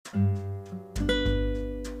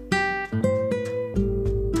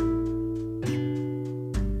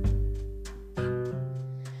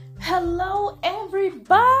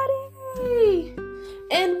everybody,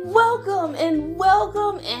 and welcome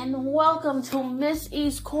to Miss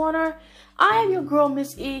E's Corner. I am your girl,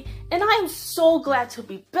 Miss E, and I am so glad to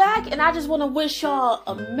be back. And I just want to wish y'all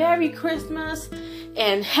a Merry Christmas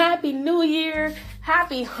and Happy New Year,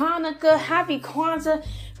 Happy Hanukkah, Happy Kwanzaa,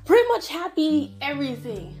 pretty much happy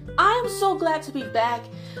everything. I am so glad to be back.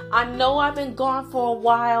 I know I've been gone for a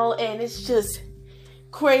while, and it's just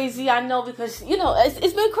crazy. I know because,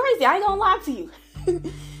 it's been crazy. I ain't gonna lie to you.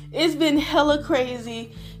 It's been hella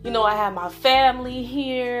crazy. I had my family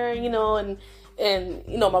here, and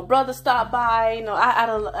my brother stopped by. I had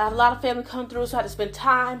a lot of family come through, so I had to spend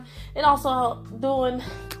time and also doing,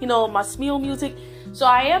 my Smule music. So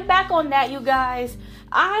I am back on that, you guys.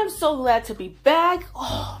 I am so glad to be back.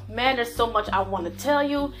 Oh man, there's so much I want to tell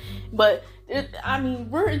you, but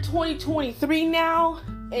we're in 2023 now,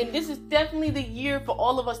 and this is definitely the year for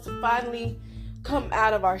all of us to finally come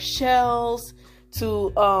out of our shells,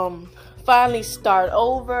 to finally start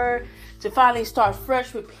over, to finally start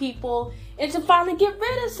fresh with people, and to finally get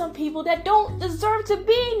rid of some people that don't deserve to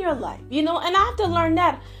be in your life, and I have to learn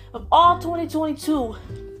that of all 2022,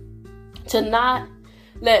 to not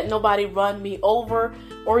let nobody run me over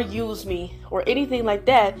or use me or anything like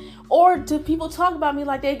that, or to people talk about me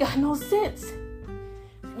like they got no sense.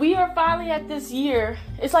 We are finally at this year.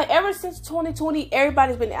 It's like ever since 2020,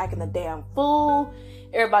 everybody's been acting a damn fool.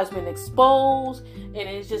 Everybody's been exposed, and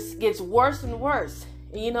it just gets worse and worse,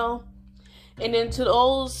 And then to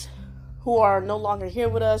those who are no longer here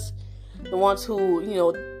with us, the ones who,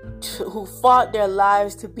 who fought their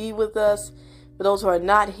lives to be with us, for those who are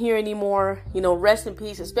not here anymore, rest in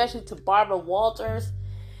peace, especially to Barbara Walters.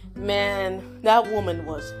 Man, that woman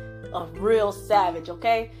was a real savage,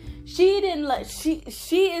 okay? She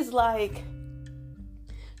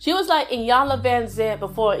was like Iyanla Vanzant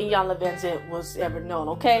before Iyanla Vanzant was ever known,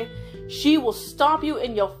 okay? She will stomp you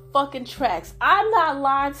in your fucking tracks. I'm not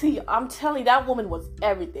lying to you. I'm telling you, that woman was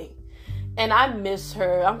everything. And I miss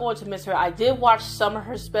her. I'm going to miss her. I did watch some of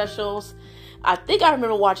her specials. I think I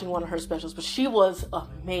remember watching one of her specials, but she was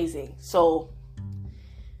amazing. So,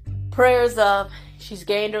 prayers up. She's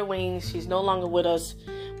gained her wings. She's no longer with us.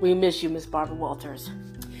 We miss you, Miss Barbara Walters.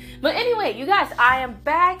 But anyway, you guys, I am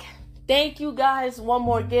back. Thank you guys one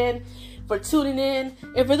more again for tuning in.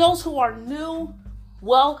 And for those who are new,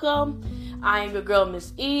 welcome. I am your girl,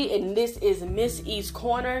 Miss E, and this is Miss E's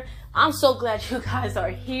Corner. I'm so glad you guys are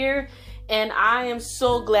here, and I am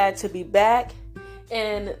so glad to be back.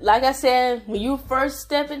 And like I said, when you first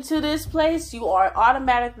step into this place, you are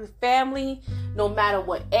automatically family, no matter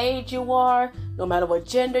what age you are, no matter what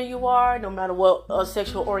gender you are, no matter what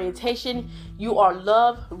sexual orientation. You are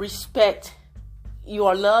loved, respect. You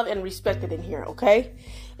are loved and respected in here, okay?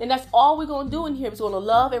 And that's all we're going to do in here. We're going to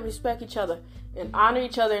love and respect each other and honor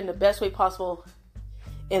each other in the best way possible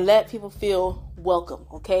and let people feel welcome,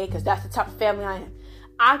 okay? Because that's the type of family I am.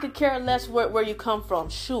 I could care less where you come from.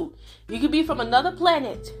 Shoot. You could be from another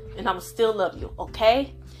planet and I'm still love you,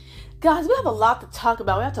 okay? Guys, we have a lot to talk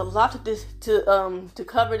about. We have a lot to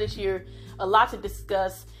cover this year, a lot to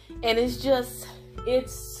discuss, and it's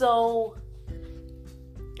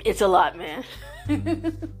a lot, man.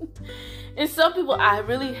 And some people I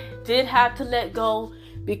really did have to let go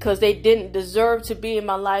because they didn't deserve to be in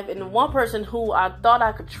my life. And one person who I thought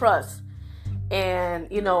I could trust, and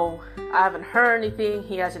I haven't heard anything.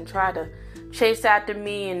 He hasn't tried to chase after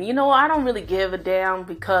me, and I don't really give a damn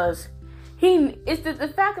because it's the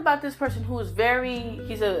fact about this person who is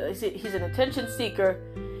he's an attention seeker.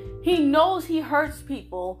 He knows he hurts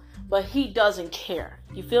people, but he doesn't care.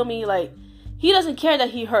 You feel me? Like, he doesn't care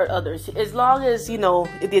that he hurt others. As long as,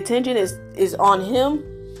 if the attention is on him,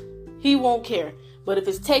 he won't care. But if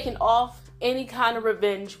it's taken off, any kind of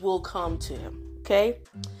revenge will come to him. Okay?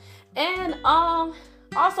 And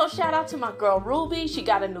also shout out to my girl Ruby. She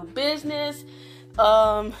got a new business.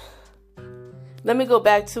 Let me go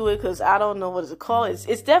back to it because I don't know what it's called.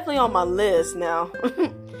 It's definitely on my list now.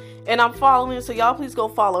 And I'm following, so y'all please go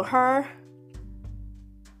follow her.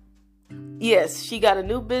 Yes, she got a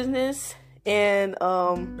new business. And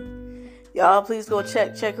y'all please go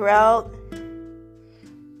check her out.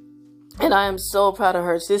 And I am so proud of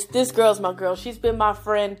her. This girl's my girl. She's been my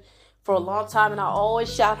friend for a long time, and I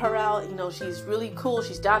always shout her out. She's really cool.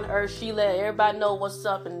 She's down to earth. She let everybody know what's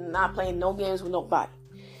up and not playing no games with nobody.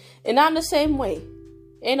 And I'm the same way.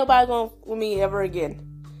 Ain't nobody going with me ever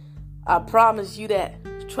again. I promise you that.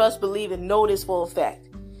 Trust, believe, and know this for a fact.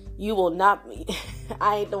 You will not be.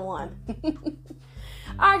 I ain't the one.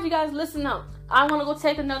 All right, you guys, listen up. I'm going to go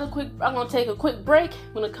take a quick break.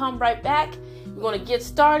 I'm going to come right back. We're going to get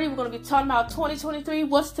started. We're going to be talking about 2023,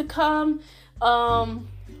 what's to come.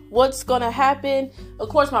 what's going to happen. Of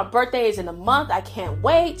course, my birthday is in a month. I can't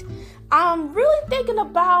wait. I'm really thinking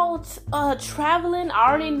about traveling. I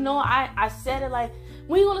already know I said it like,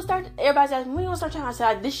 when you going to start? Everybody's asking, when you going to start traveling? I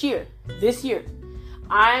said, this year.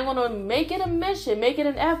 I'm going to make it a mission, make it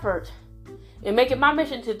an effort, and make it my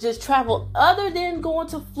mission to just travel other than going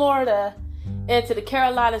to Florida and to the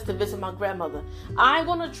Carolinas to visit my grandmother. I'm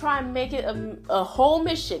going to try and make it a whole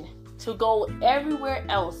mission to go everywhere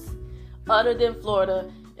else other than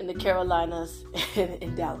Florida and the Carolinas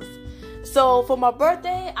and Dallas. So for my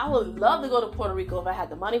birthday, I would love to go to Puerto Rico if I had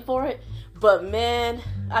the money for it. But man,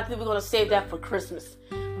 I think we're going to save that for Christmas.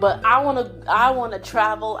 But I want to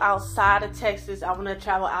travel outside of Texas. I want to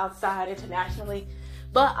travel outside internationally.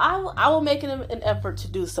 But I will make it an effort to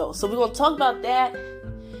do so. So we're going to talk about that.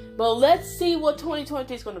 But let's see what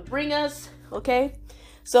 2023 is going to bring us. Okay?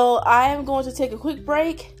 So I am going to take a quick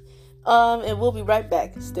break. And we'll be right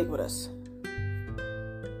back. Stick with us.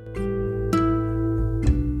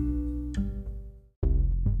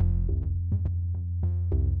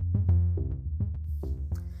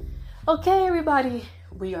 Okay, everybody,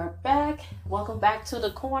 we are back. Welcome back to the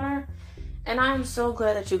corner. And I'm so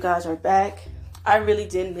glad that you guys are back. I really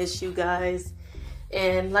did miss you guys.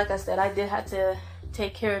 And like I said, I did have to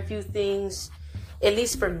take care of a few things, at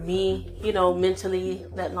least for me, mentally,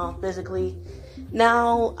 let alone physically.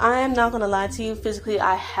 Now, I am not going to lie to you. Physically,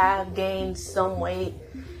 I have gained some weight.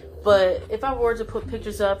 But if I were to put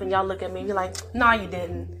pictures up and y'all look at me and be like, nah, you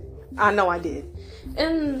didn't. I know I did.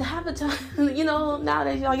 And half the time,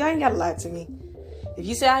 nowadays, y'all ain't got to lie to me. If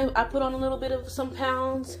you say I put on a little bit of some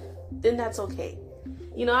pounds, then that's okay.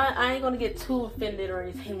 I ain't going to get too offended or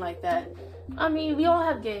anything like that. I mean, we all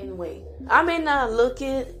have gained weight. I may not look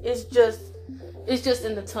it. It's just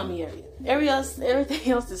in the tummy area. Everything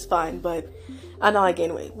else is fine, but I know I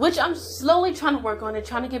gained weight, which I'm slowly trying to work on it,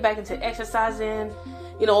 trying to get back into exercising.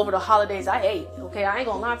 Over the holidays, I ate. Okay, I ain't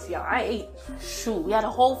gonna lie to y'all. I ate. Shoot, we had a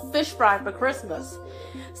whole fish fry for Christmas.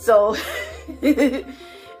 So, it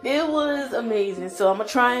was amazing. So, I'm gonna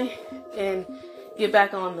try and get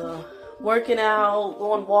back on the working out,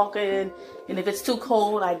 going walking. And if it's too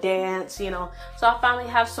cold, I dance, So, I finally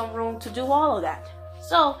have some room to do all of that.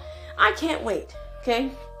 So, I can't wait.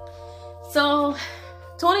 Okay? So,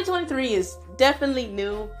 2023 is definitely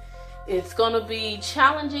new. It's gonna be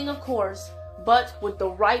challenging, of course. But with the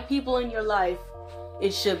right people in your life,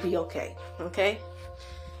 it should be okay. Okay?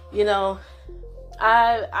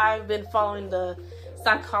 I've been following the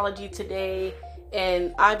Psychology Today,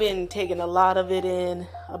 and I've been taking a lot of it in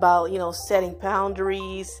about, setting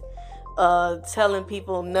boundaries, telling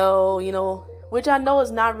people no, which I know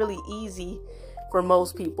is not really easy for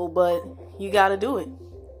most people, but you got to do it.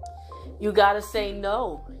 You got to say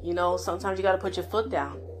no. Sometimes you got to put your foot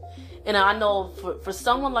down. And I know for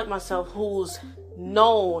someone like myself who's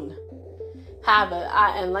known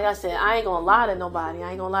and like I said, I ain't gonna lie to nobody. I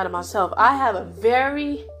ain't gonna lie to myself. I have a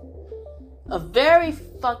very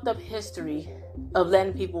fucked up history of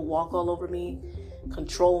letting people walk all over me,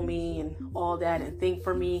 control me, and all that, and think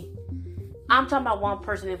for me. I'm talking about one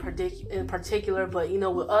person in particular, but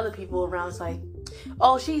with other people around, it's like,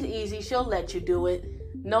 oh, she's easy. She'll let you do it.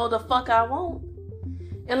 No, the fuck I won't.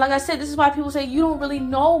 And like I said, this is why people say, you don't really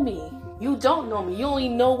know me. You don't know me. You only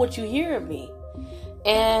know what you hear of me.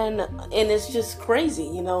 And it's just crazy,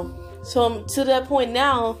 So I'm to that point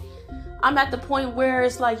now, I'm at the point where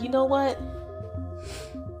it's like, you know what?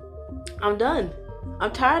 I'm done.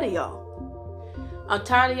 I'm tired of y'all. I'm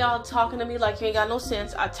tired of y'all talking to me like you ain't got no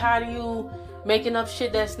sense. I'm tired of you making up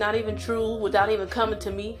shit that's not even true without even coming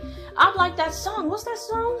to me. I'm like that song. What's that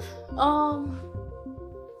song?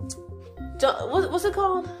 What's it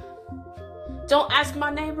called? Don't ask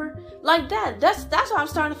my neighbor. Like that. That's what I'm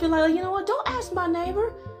starting to feel like, you know what? Don't ask my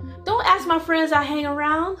neighbor. Don't ask my friends I hang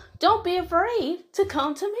around. Don't be afraid to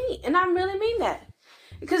come to me. And I really mean that.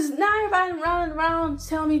 Because now everybody running around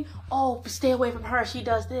telling me, oh, stay away from her. She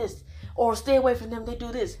does this. Or stay away from them. They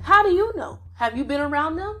do this. How do you know? Have you been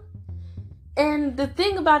around them? And the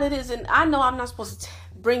thing about it is, and I know I'm not supposed to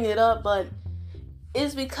bring it up, but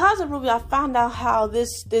it's because of Ruby I found out how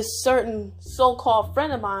this certain so-called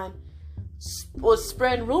friend of mine was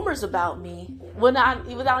spreading rumors about me without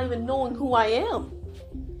even knowing who I am.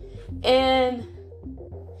 And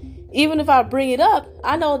even if I bring it up,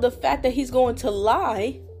 I know the fact that he's going to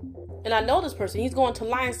lie, and I know this person, he's going to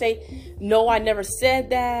lie and say, no, I never said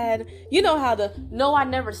that. You know how no, I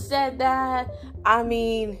never said that. I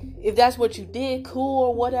mean, if that's what you did, cool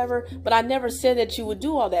or whatever, but I never said that you would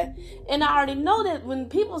do all that. And I already know that when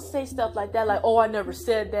people say stuff like that, like, oh, I never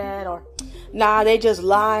said that, or nah, they just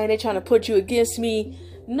lying, they trying to put you against me.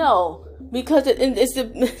 No, because it's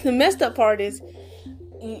the messed up part is,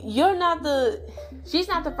 she's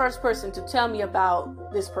not the first person to tell me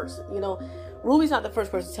about this person. You know, Ruby's not the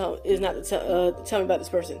first person to tell me about this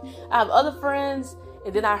person. I have other friends,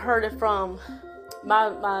 and then I heard it from my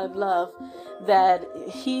love that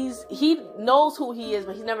he knows who he is,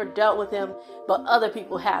 but he's never dealt with him, but other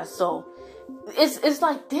people have. So it's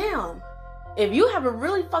like, damn, if you have a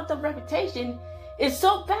really fucked up reputation, it's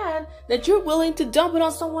so bad that you're willing to dump it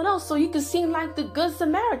on someone else so you can seem like the good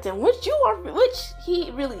Samaritan, which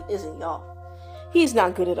he really isn't, y'all. He's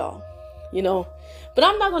not good at all, you know. But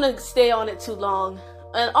I'm not going to stay on it too long.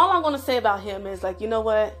 And all I'm going to say about him is, like, you know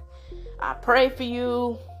what? I pray for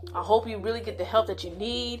you. I hope you really get the help that you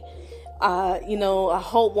need. You know, I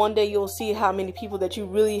hope one day you'll see how many people that you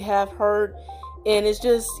really have hurt. And it's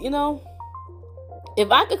just, you know, if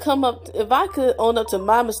I could own up to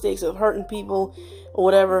my mistakes of hurting people or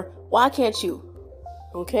whatever, why can't you?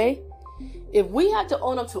 Okay? If we have to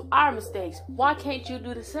own up to our mistakes, why can't you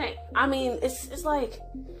do the same? I mean, it's like,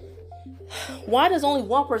 why does only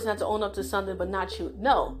one person have to own up to something but not you?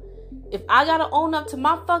 No. If I gotta own up to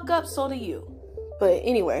my fuck up, so do you. But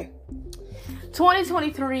anyway,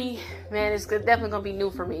 2023, man, it's definitely gonna be new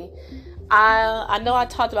for me. I know I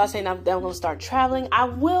talked about saying I'm going to start traveling. I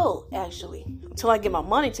will, actually, until I get my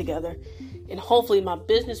money together, and hopefully my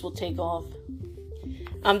business will take off.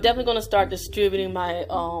 I'm definitely going to start distributing my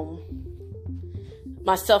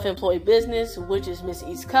my self-employed business, which is Miss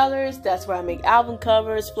E's Colors. That's where I make album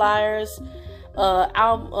covers, flyers,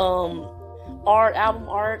 album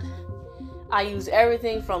art. I use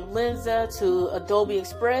everything from Lensa to Adobe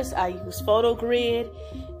Express. I use PhotoGrid,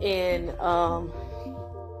 and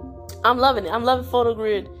I'm loving it. I'm loving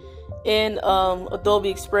PhotoGrid and Adobe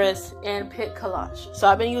Express and Pic Collage. So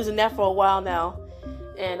I've been using that for a while now,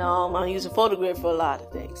 and I'm using PhotoGrid for a lot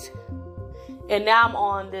of things. And now I'm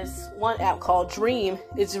on this one app called Dream.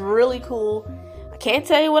 It's really cool. I can't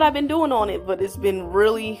tell you what I've been doing on it, but it's been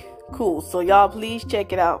really cool. So y'all please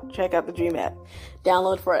check it out. Check out the Dream app.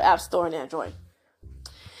 Download for App Store and Android.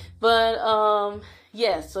 But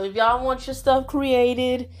yeah, so if y'all want your stuff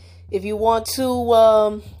created, if you want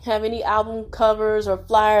to have any album covers or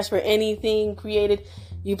flyers for anything created,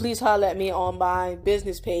 you please holler at me on my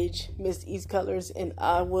business page, Miss E's Colors, and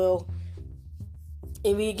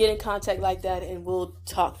we get in contact like that, and we'll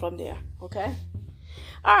talk from there. Okay.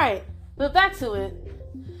 All right, but back to it.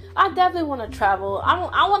 I definitely want to travel.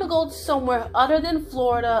 I want to go somewhere other than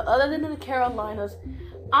Florida, other than the Carolinas.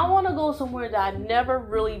 I want to go somewhere that I've never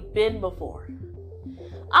really been before.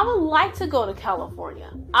 I would like to go to California.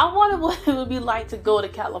 I wonder what it would be like to go to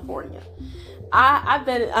California. I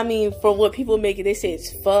bet, I mean, for what people make it, they say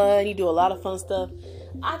it's fun. You do a lot of fun stuff.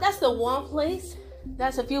 That's the one place.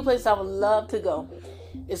 That's a few places I would love to go.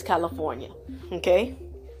 Is California. Okay.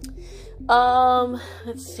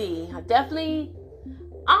 Let's see.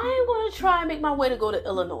 I want to try and make my way to go to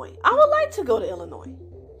Illinois. I would like to go to Illinois,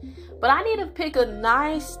 but I need to pick a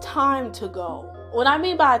nice time to go. What I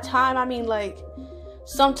mean by time, I mean like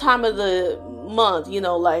some time of the month, you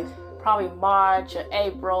know, like probably March or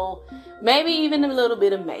April, maybe even a little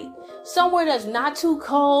bit of May. Somewhere that's not too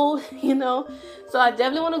cold, you know. So I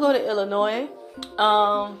definitely want to go to Illinois.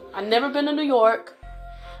 I've never been to New York.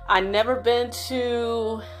 I've never been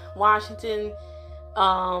to Washington.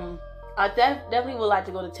 I definitely would like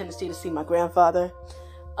to go to Tennessee to see my grandfather.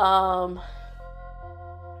 Other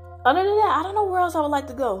than that, I don't know where else I would like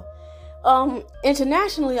to go.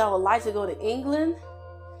 Internationally, I would like to go to England.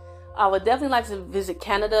 I would definitely like to visit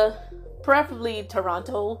Canada, preferably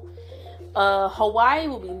Toronto. Hawaii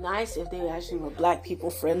would be nice if they actually were black people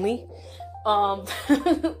friendly.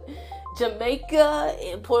 Jamaica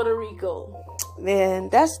and Puerto Rico. Man,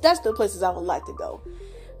 that's the places I would like to go.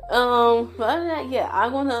 But other than that, yeah,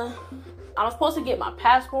 I'm supposed to get my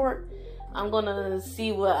passport. I'm gonna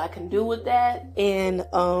see what I can do with that and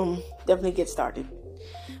definitely get started.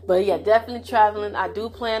 But yeah, definitely traveling. I do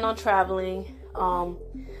plan on traveling.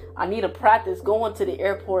 I need to practice going to the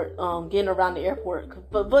airport, getting around the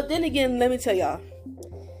airport. But then again, let me tell y'all,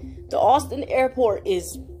 the Austin airport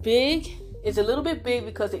is big. It's a little bit big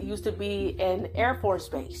because it used to be an Air Force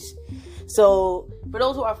base. So for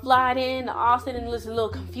those who are flying in Austin and it's a little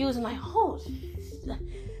confusing, like, oh,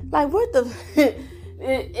 like what the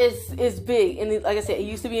it's big. And like I said, it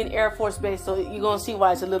used to be an Air Force base, so you're gonna see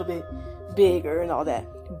why it's a little bit bigger and all that.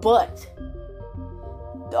 But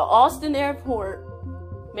the Austin airport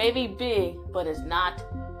may be big, but it's not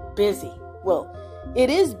busy. Well, it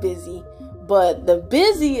is busy, but the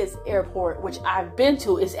busiest airport, which I've been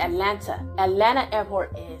to, is Atlanta. Atlanta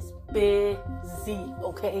airport is busy,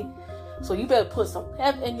 okay? So you better put some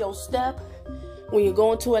pep in your step when you're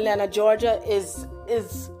going to Atlanta, Georgia. Is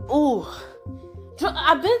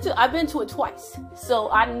I've been to it twice, so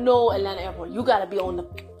I know Atlanta Airport. You gotta be on the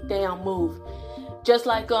damn move. Just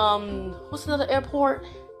like what's another airport?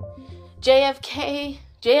 JFK,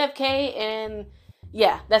 and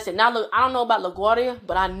yeah, that's it. Now look, I don't know about LaGuardia,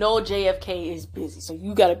 but I know JFK is busy, so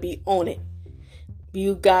you gotta be on it.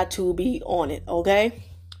 You got to be on it, okay?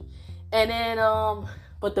 And then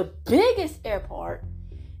but the biggest airport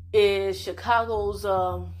is Chicago's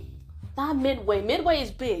not Midway. Midway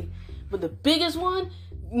is big, but the biggest one,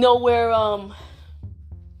 you know where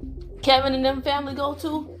Kevin and them family go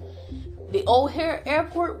to? The O'Hare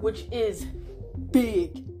Airport, which is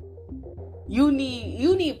big. You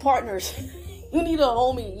need partners. You need a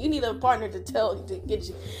homie. You need a partner to get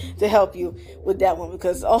you to help you with that one,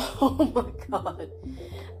 because oh my God,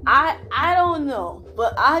 I don't know,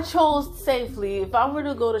 but I chose safely. If I were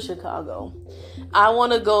to go to Chicago, I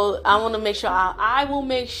want to make sure I will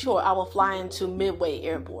make sure I will fly into Midway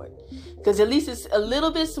Airport, because at least it's a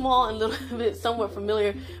little bit small and a little bit somewhat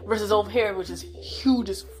familiar versus O'Hare, which is huge.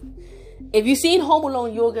 If you've seen Home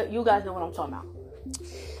Alone, you guys know what I'm talking about.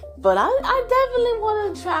 But I definitely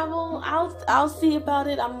want to travel. I'll see about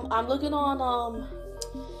it. I'm looking on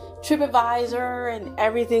TripAdvisor and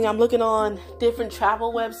everything. I'm looking on different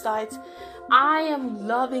travel websites. I am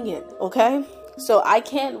loving it. Okay, so I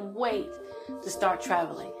can't wait to start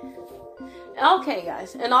traveling. Okay,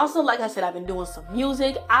 guys, and also like I said, I've been doing some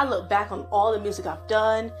music. I look back on all the music I've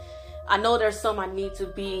done. I know there's some I need to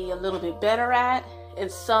be a little bit better at,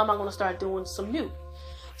 and some I'm gonna start doing some new.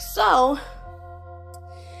 So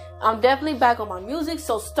I'm definitely back on my music.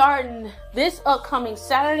 So starting this upcoming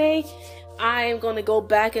Saturday, I am going to go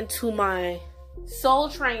back into my Soul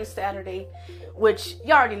Train Saturday, which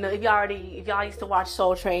y'all already know. If y'all used to watch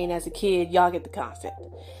Soul Train as a kid, y'all get the concept.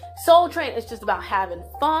 Soul Train is just about having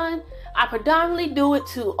fun. I predominantly do it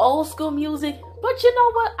to old school music, but you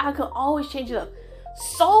know what? I could always change it up.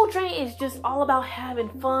 Soul Train is just all about having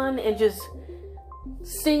fun and just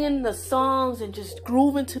singing the songs and just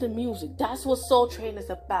grooving to the music. That's what Soul Train is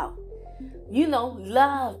about. You know,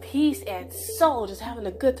 love, peace, and soul, just having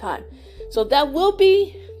a good time. So that will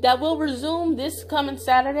resume this coming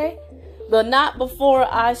Saturday, but not before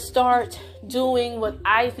I start doing what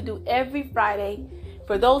I used to do every Friday.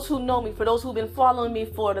 For those who know me, for those who've been following me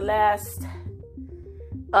for the last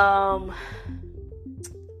 4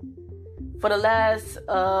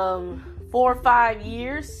 or 5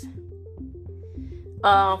 years.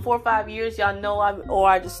 4 or 5 years, y'all know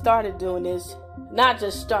I just started doing this. Not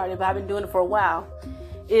just started, but I've been doing it for a while.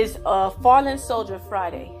 Is Fallen Soldier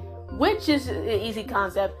Friday, which is an easy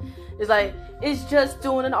concept. It's just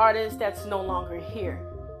doing an artist that's no longer here.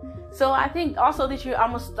 So I think also this year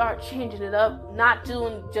I'm gonna start changing it up, not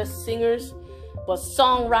doing just singers, but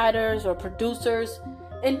songwriters or producers.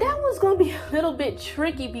 And that one's gonna be a little bit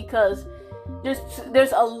tricky because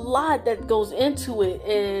there's a lot that goes into it.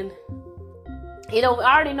 And you know,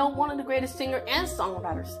 I already know one of the greatest singer and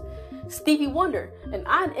songwriters, Stevie Wonder,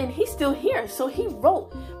 and he's still here, so he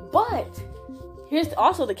wrote. But here's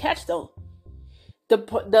also the catch, though: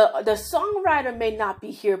 the songwriter may not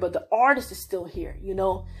be here, but the artist is still here. You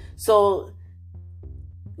know, so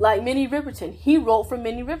like Minnie Riperton, he wrote for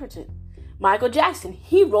Minnie Riperton. Michael Jackson,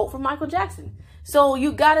 he wrote for Michael Jackson. So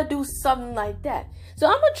you gotta do something like that. So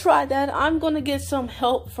I'm gonna try that. I'm gonna get some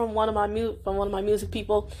help from one of my music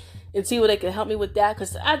people and see what they can help me with that,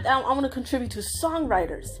 because I want to contribute to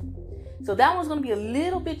songwriters. So that one's going to be a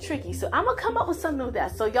little bit tricky. So I'm going to come up with something with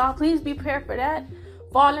that. So y'all please be prepared for that.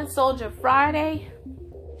 Fallen Soldier Friday.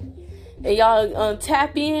 And y'all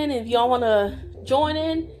tap in if y'all want to join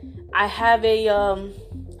in. I have an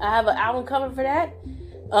album cover for that.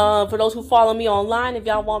 For those who follow me online, if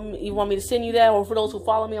y'all want me to send you that, or for those who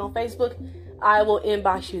follow me on Facebook, I will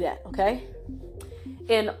inbox you that, okay?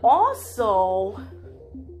 And also,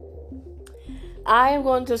 I am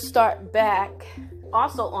going to start back.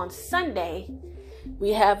 Also on Sunday,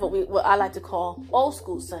 we have what I like to call Old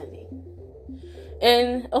School Sunday.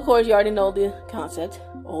 And of course, you already know the concept,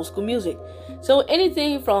 old school music. So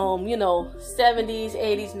anything from, 70s,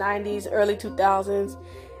 80s, 90s, early 2000s.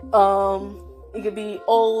 It could be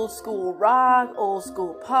old school rock, old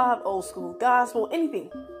school pop, old school gospel, anything.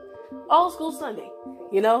 Old School Sunday,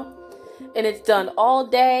 And it's done all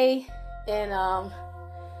day. And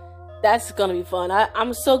that's gonna be fun.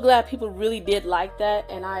 I'm so glad people really did like that,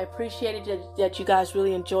 and I appreciated that you guys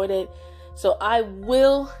really enjoyed it. So I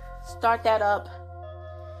will start that up.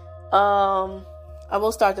 I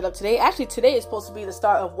will start that up today. Actually, today is supposed to be the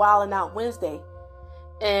start of Wildin' Out Wednesday,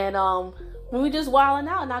 and when we just wildin'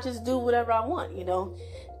 out and I just do whatever I want,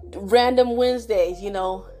 random Wednesdays,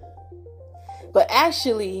 But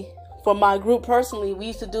actually, for my group personally, we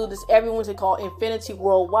used to do this every Wednesday called Infinity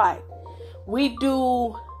Worldwide. We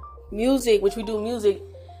do music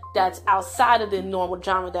that's outside of the normal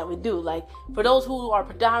genre that we do. Like, for those who are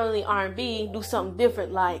predominantly R&B, do something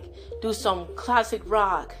different, like do some classic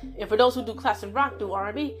rock. And for those who do classic rock, do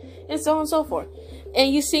R&B, and so on and so forth.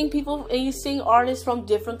 And you sing artists from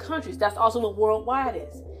different countries. That's also what Worldwide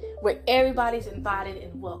is, where everybody's invited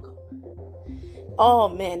and welcome. Oh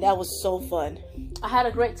man, that was so fun. I had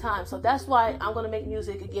a great time. So that's why I'm going to make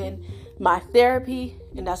music again my therapy,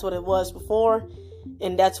 and that's what it was before,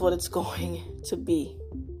 and that's what it's going to be.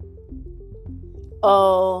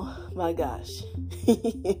 Oh my gosh.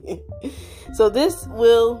 So this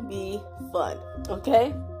will be fun,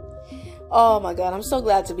 okay? Oh my God, I'm so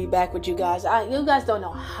glad to be back with you guys. You guys don't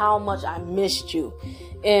know how much I missed you.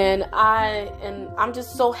 And I'm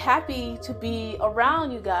just so happy to be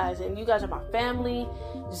around you guys, and you guys are my family,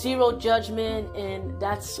 zero judgment, and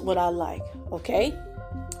that's what I like, okay?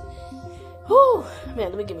 Whew, man,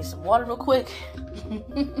 let me give me some water real quick.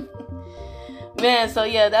 Man, so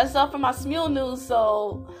yeah, that's all for my Smule news.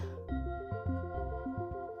 So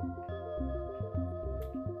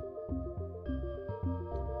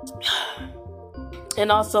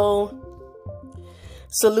and also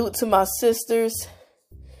salute to my sisters,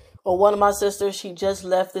 or one of my sisters. She just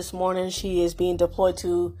left this morning. She is being deployed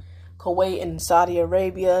to Kuwait and Saudi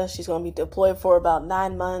Arabia. She's going to be deployed for about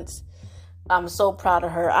 9 months. I'm so proud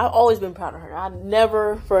of her. I've always been proud of her. I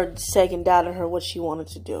never for a second doubted her what she wanted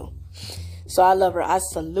to do. So I love her. I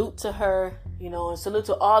salute to her, and salute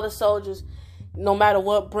to all the soldiers, no matter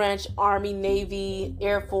what branch, Army, Navy,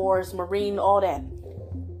 Air Force, Marine, all that.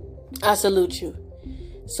 I salute you.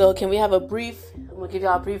 So can we have I'm going to give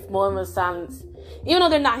y'all a brief moment of silence. Even though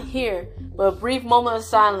they're not here, but a brief moment of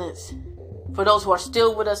silence for those who are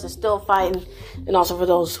still with us and still fighting, and also for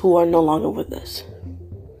those who are no longer with us.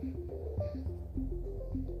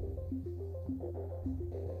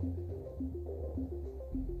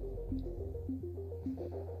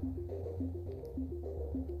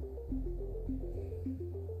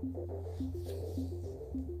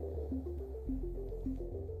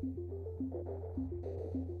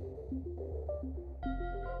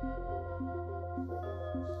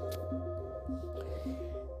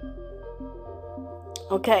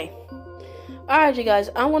 Okay. All right, you guys.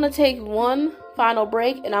 I want to take one final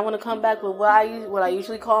break, and I want to come back with what I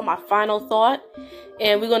usually call my final thought.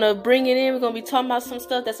 And we're going to bring it in. We're going to be talking about some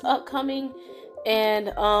stuff that's upcoming. And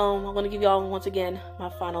I'm going to give y'all, once again, my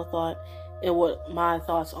final thought and what my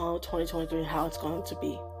thoughts on 2023, how it's going to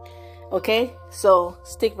be. Okay? So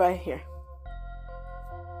stick right here.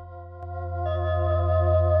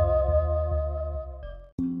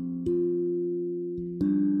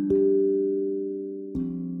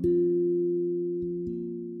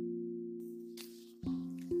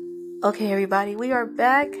 Okay, everybody, we are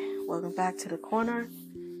back. Welcome back to the corner.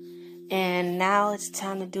 And now it's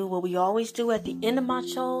time to do what we always do at the end of my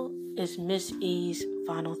show, is Miss E's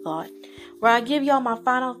final thought, where I give y'all my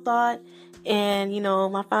final thought and,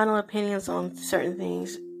 my final opinions on certain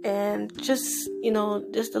things, and just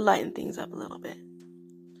to lighten things up a little bit.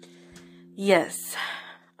 Yes,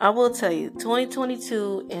 I will tell you,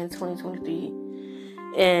 2022 and 2023,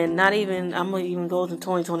 and I'm going to even go to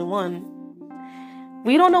 2021,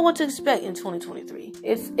 we don't know what to expect in 2023.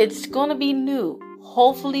 It's going to be new.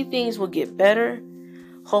 Hopefully things will get better.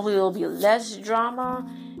 Hopefully there will be less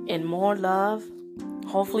drama and more love.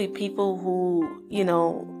 Hopefully people who,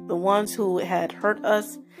 the ones who had hurt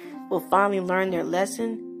us will finally learn their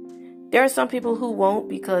lesson. There are some people who won't,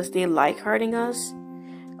 because they like hurting us,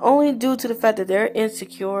 only due to the fact that they're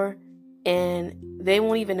insecure, and they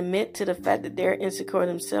won't even admit to the fact that they're insecure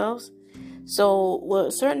themselves. So what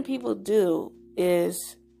certain people do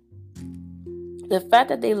is, the fact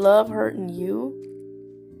that they love hurting you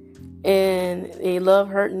and they love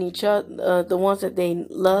hurting each other, the ones that they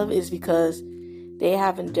love, is because they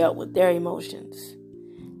haven't dealt with their emotions.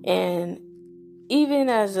 And even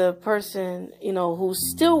as a person, who's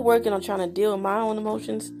still working on trying to deal with my own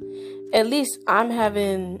emotions, at least I'm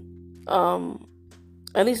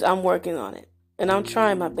working on it, and I'm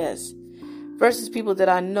trying my best, versus people that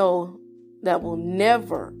I know that will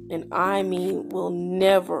never, and I mean will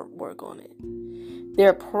never, work on it.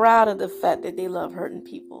 They're proud of the fact that they love hurting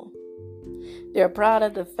people. They're proud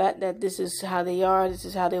of the fact that this is how they are. This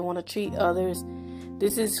is how they want to treat others.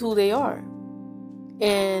 This is who they are.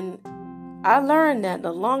 And I learned that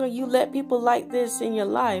the longer you let people like this in your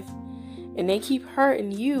life, and they keep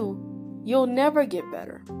hurting you, you'll never get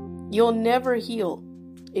better. You'll never heal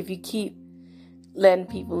if you keep letting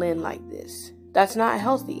people in like this. That's not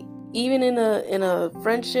healthy. Even in a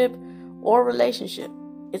friendship or relationship,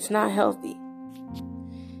 It's not healthy.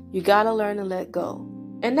 You gotta learn to let go.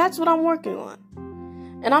 And that's what I'm working on.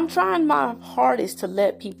 And I'm trying my hardest to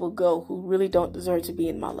let people go who really don't deserve to be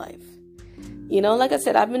in my life. Like I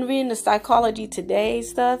said, I've been reading the Psychology Today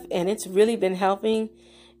stuff, and it's really been helping.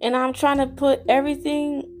 And I'm trying to put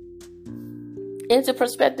everything into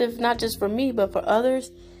perspective, not just for me, but for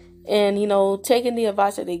others. And, taking the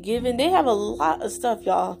advice that they're giving. They have a lot of stuff,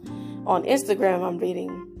 y'all, on Instagram I'm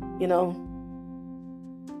reading,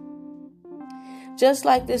 Just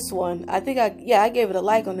like this one. I think I gave it a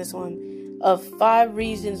like on this one, of 5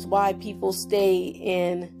 reasons why people stay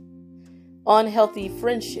in unhealthy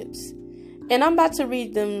friendships. And I'm about to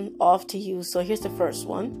read them off to you. So here's the first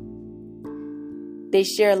one. They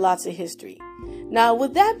share lots of history. Now,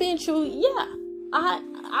 with that being true, yeah,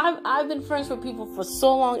 I've been friends with people for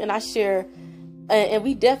so long, and I share, and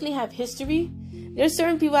we definitely have history. There's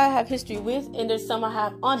certain people I have history with, and there's some I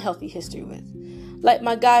have unhealthy history with. Like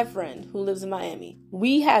my guy friend who lives in Miami.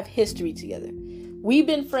 We have history together. We've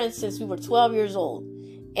been friends since we were 12 years old.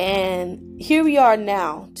 And here we are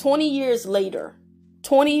now, 20 years later,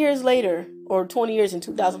 or 20 years in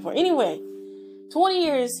 2004. Anyway, 20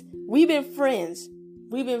 years, we've been friends.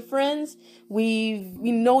 We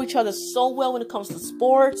know each other so well when it comes to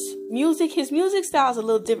sports, music. His music style is a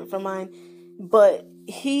little different from mine, but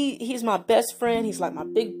he's my best friend. He's like my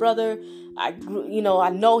big brother. I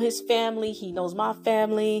know his family. He knows my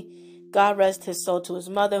family. God rest his soul to his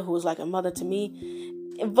mother, who was like a mother to me.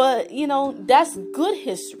 But, that's good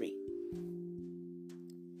history.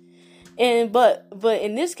 And but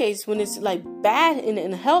in this case, when it's like bad in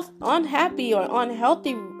unhappy or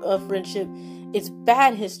unhealthy friendship, it's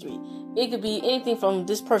bad history. It could be anything from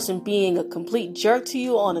this person being a complete jerk to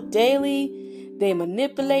you on a daily. They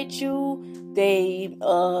manipulate you. They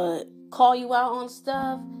call you out on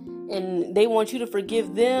stuff, and they want you to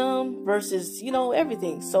forgive them versus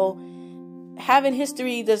everything. So having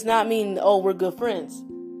history does not mean we're good friends.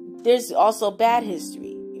 There's also bad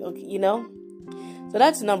history, So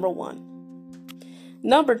that's number 1.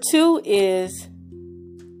 Number 2 is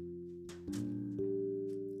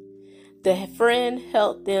the friend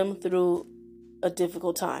helped them through a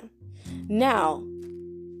difficult time. Now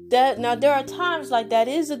there are times like that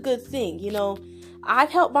is a good thing. I've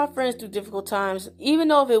helped my friends through difficult times, even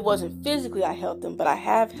though if it wasn't physically I helped them, but I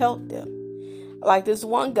have helped them. Like this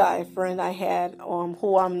one guy friend I had,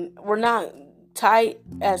 we're not tight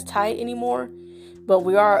anymore, but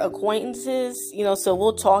we are acquaintances, so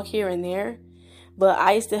we'll talk here and there. But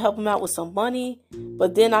I used to help him out with some money.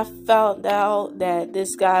 But then I found out that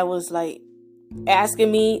this guy was like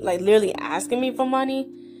literally asking me for money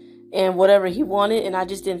and whatever he wanted. And I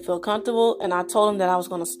just didn't feel comfortable. And I told him that I was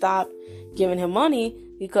going to stop giving him money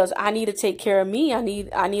because I need to take care of me. I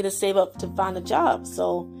need to save up to find a job.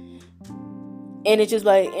 So, and it's just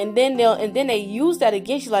like, and then they use that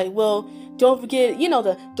against you. Like, well, don't forget,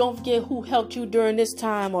 don't forget who helped you during this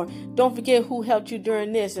time, or don't forget who helped you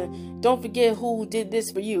during this, and don't forget who did this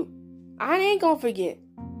for you. I ain't gonna forget.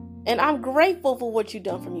 And I'm grateful for what you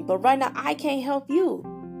done for me. But right now, I can't help you.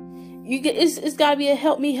 It's gotta be a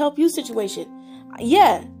help me help you situation.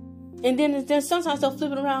 Yeah. And then sometimes they'll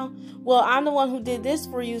flip it around. Well, I'm the one who did this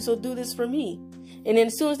for you, so do this for me. And then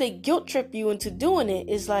as soon as they guilt trip you into doing it,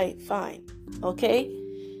 it's like, fine. Okay?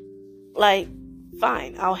 Like,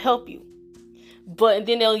 fine, I'll help you. But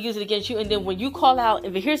then they'll use it against you. And then when you call out,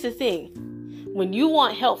 but here's the thing. When you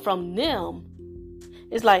want help from them,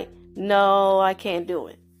 it's like, no, I can't do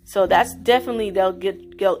it. So that's definitely, they'll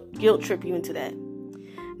guilt trip you into that.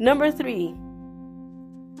 Number 3,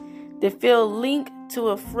 they feel linked to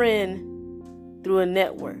a friend through a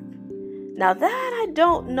network. Now that I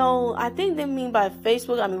don't know. I think they mean by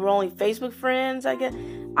Facebook. I mean, we're only Facebook friends, I guess.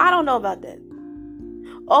 I don't know about that.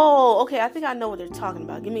 Oh, okay. I think I know what they're talking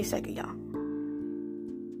about. Give me a second, y'all.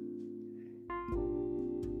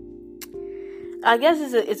 I guess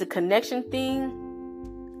it's a connection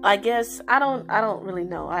thing. I guess I don't really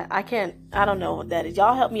know. I don't know what that is.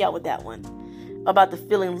 Y'all help me out with that one about the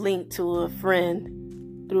feeling linked to a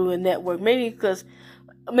friend through a network. Maybe because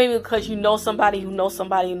you know somebody who knows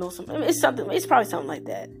somebody who knows somebody. It's probably something like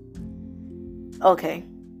that. Okay.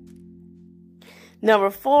 Number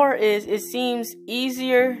 4 is it seems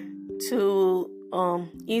easier to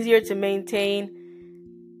maintain.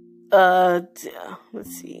 Let's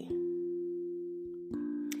see.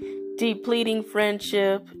 Depleting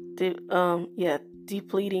friendship, and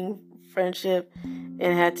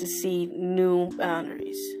had to set new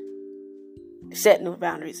boundaries,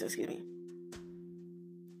 excuse me.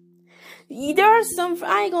 There are some,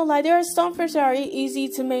 I ain't gonna lie, there are some friendships that are easy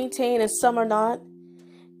to maintain and some are not.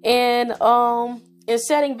 And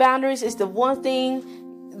setting boundaries is the one thing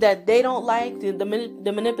that they don't like,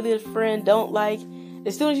 the manipulative friend don't like,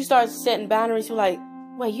 as soon as you start setting boundaries, you're like,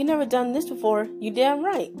 wait, you never done this before. You damn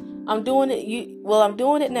right. I'm doing it. I'm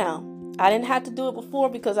doing it now. I didn't have to do it before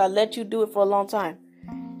because I let you do it for a long time.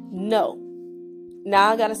 No.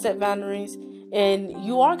 Now I got to set boundaries. And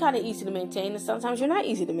you are kind of easy to maintain, and sometimes you're not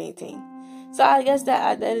easy to maintain. So I guess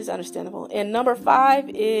that is understandable. And number 5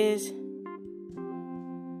 is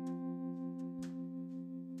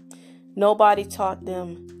nobody taught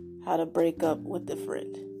them how to break up with a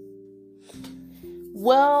friend.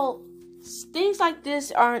 Well, things like this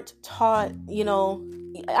aren't taught,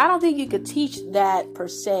 I don't think you could teach that per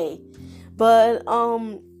se. But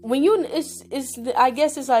when I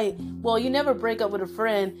guess it's like, well, you never break up with a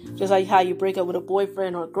friend just like how you break up with a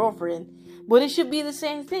boyfriend or a girlfriend. But it should be the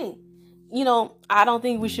same thing. I don't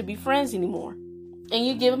think we should be friends anymore. And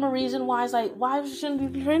you give them a reason why. It's like, why shouldn't we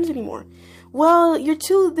be friends anymore? Well, you're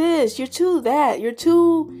too this, you're too that, you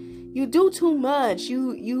do too much.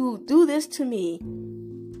 You do this to me.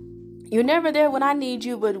 You're never there when I need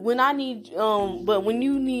you, but when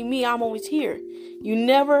you need me, I'm always here. You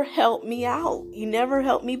never help me out. You never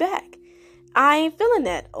help me back. I ain't feeling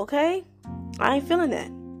that, okay? I ain't feeling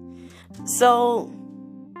that. So,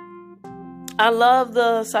 I love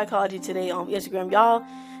the Psychology Today on Instagram. Y'all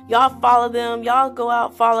follow them. Y'all go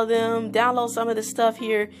out, follow them. Download some of the stuff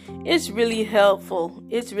here. It's really helpful.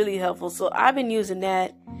 So, I've been using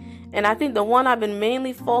that. And I think the one I've been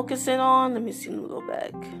mainly focusing on, let me go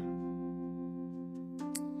back.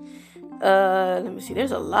 Let me see.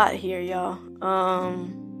 There's a lot here, y'all.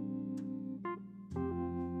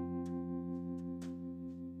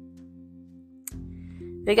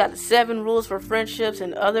 They got the 7 rules for friendships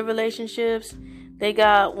and other relationships. They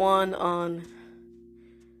got one on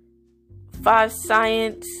 5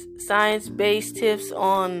 science-based tips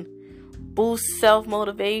on boost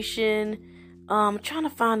self-motivation. I'm trying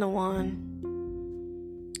to find the one.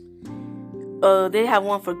 They have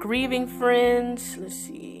one for grieving friends. Let's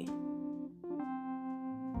see.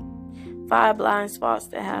 5 blind spots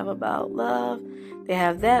to have about love. They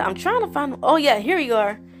have that. I'm trying to find. Oh yeah, here you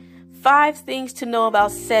are. 5 things to know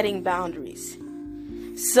about setting boundaries.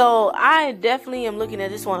 So I definitely am looking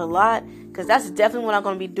at this one a lot because that's definitely what I'm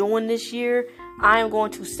going to be doing this year. I am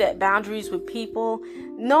going to set boundaries with people.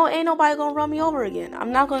 No, ain't nobody going to run me over again. You're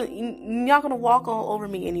not going to walk all over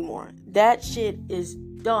me anymore. That shit is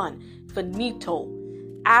done. Finito.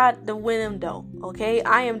 Out the window, okay?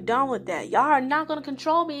 I am done with that. Y'all are not going to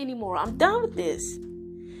control me anymore. I'm done with this.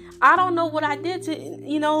 I don't know what I did to,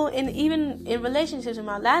 and even in relationships, in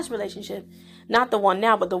my last relationship, not the one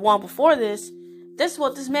now, but the one before this is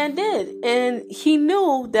what this man did. And he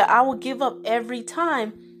knew that I would give up every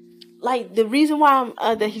time. Like, the reason why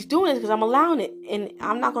that he's doing it is because I'm allowing it. And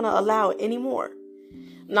I'm not going to allow it anymore.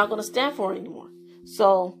 I'm not going to stand for it anymore.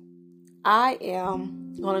 So, I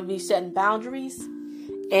am going to be setting boundaries.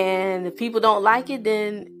 And if people don't like it,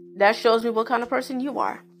 then that shows me what kind of person you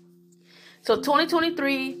are. So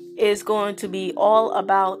 2023 is going to be all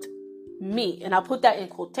about me. And I put that in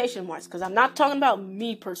quotation marks because I'm not talking about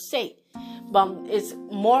me per se. But it's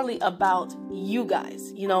morely about you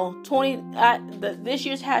guys. This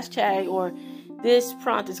year's hashtag or this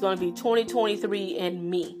prompt is going to be 2023 and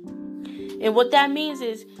me. And what that means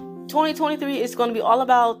is 2023 is going to be all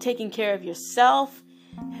about taking care of yourself.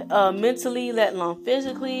 Mentally, let alone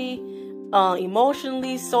physically,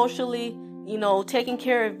 emotionally, socially, taking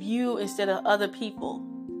care of you instead of other people,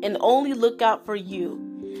 and only look out for you.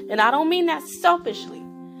 And I don't mean that selfishly.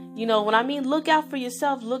 When I mean look out for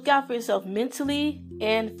yourself mentally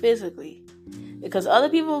and physically, because other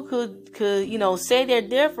people could say they're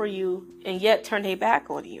there for you and yet turn their back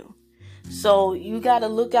on you. So you got to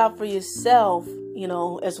look out for yourself,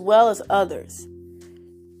 as well as others.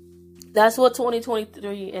 That's what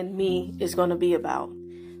 2023 and me is going to be about.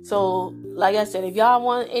 So, like I said, if y'all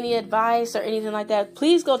want any advice or anything like that,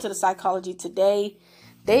 please go to the Psychology Today.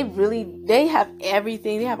 They have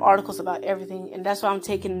everything. They have articles about everything. And that's why I'm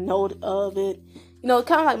taking note of it.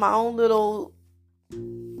 Kind of like my own little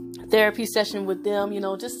therapy session with them,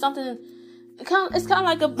 just something. It's kind of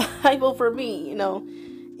like a Bible for me,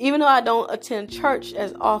 Even though I don't attend church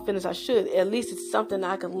as often as I should, at least it's something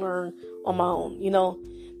I can learn on my own,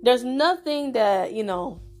 There's nothing that,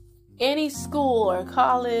 any school or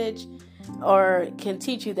college or can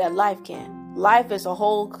teach you that life can. Life is a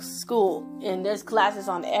whole school, and there's classes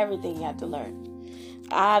on everything you have to learn.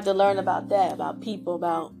 I have to learn about that, about people,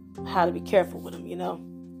 about how to be careful with them,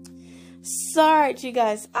 Sorry, you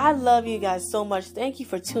guys. I love you guys so much. Thank you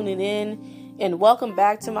for tuning in, and welcome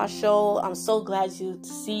back to my show. I'm so glad to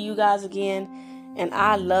see you guys again, and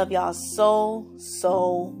I love y'all so,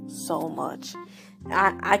 so, so much.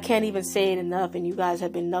 I can't even say it enough, and you guys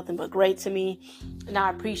have been nothing but great to me, and I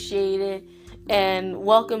appreciate it. And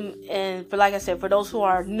welcome, and for like I said, for those who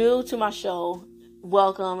are new to my show,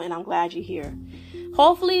 welcome, and I'm glad you're here.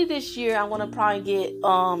 Hopefully this year I'm gonna probably get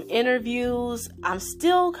interviews. I'm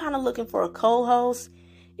still kind of looking for a co-host.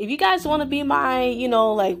 If you guys want to be my,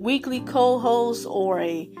 like weekly co-host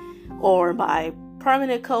or my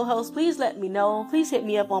permanent co-host, please let me know. Please hit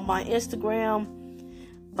me up on my Instagram,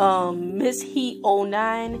 Miss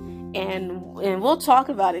Heat09, and we'll talk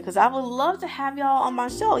about it, because I would love to have y'all on my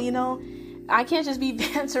show. I can't just be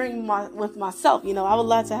answering with myself. I would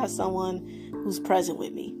love to have someone who's present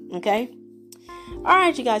with me. Okay. All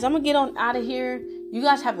right, you guys, I'm gonna get on out of here. You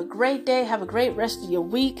guys have a great day. Have a great rest of your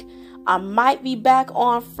week. I might be back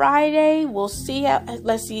on Friday. We'll see.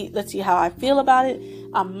 Let's see how I feel about it.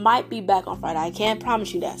 I might be back on Friday. I can't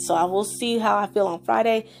promise you that. So I will see how I feel on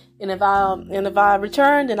Friday. And if I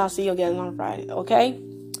return, then I'll see you again on Friday. Okay.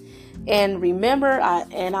 And remember, I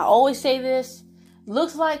always say this.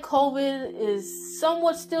 Looks like COVID is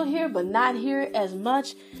somewhat still here, but not here as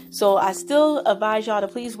much. So I still advise y'all to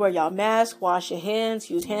please wear y'all mask, wash your hands,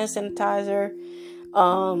 use hand sanitizer.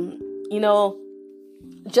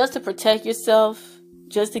 Just to protect yourself,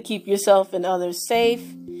 just to keep yourself and others safe.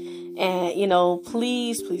 And,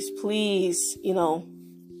 please,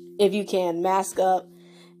 if you can, mask up.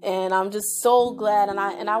 And I'm just so glad. And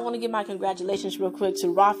I want to give my congratulations real quick to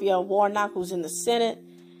Raphael Warnock, who's in the Senate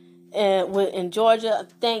in Georgia.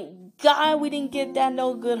 Thank God we didn't get that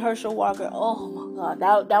no good Herschel Walker. Oh my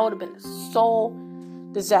God, that would have been so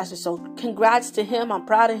disastrous. So congrats to him. I'm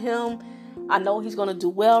proud of him. I know he's gonna do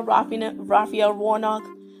well. Raphael Warnock,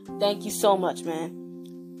 thank you so much, man.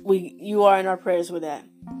 You are in our prayers with that.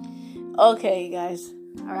 Okay, guys.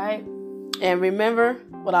 All right. And remember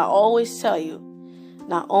what I always tell you.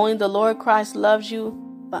 Not only the Lord Christ loves you,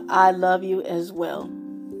 but I love you as well.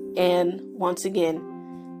 And once again,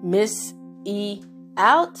 Miss E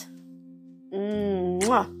out.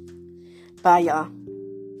 Mwah. Bye, y'all.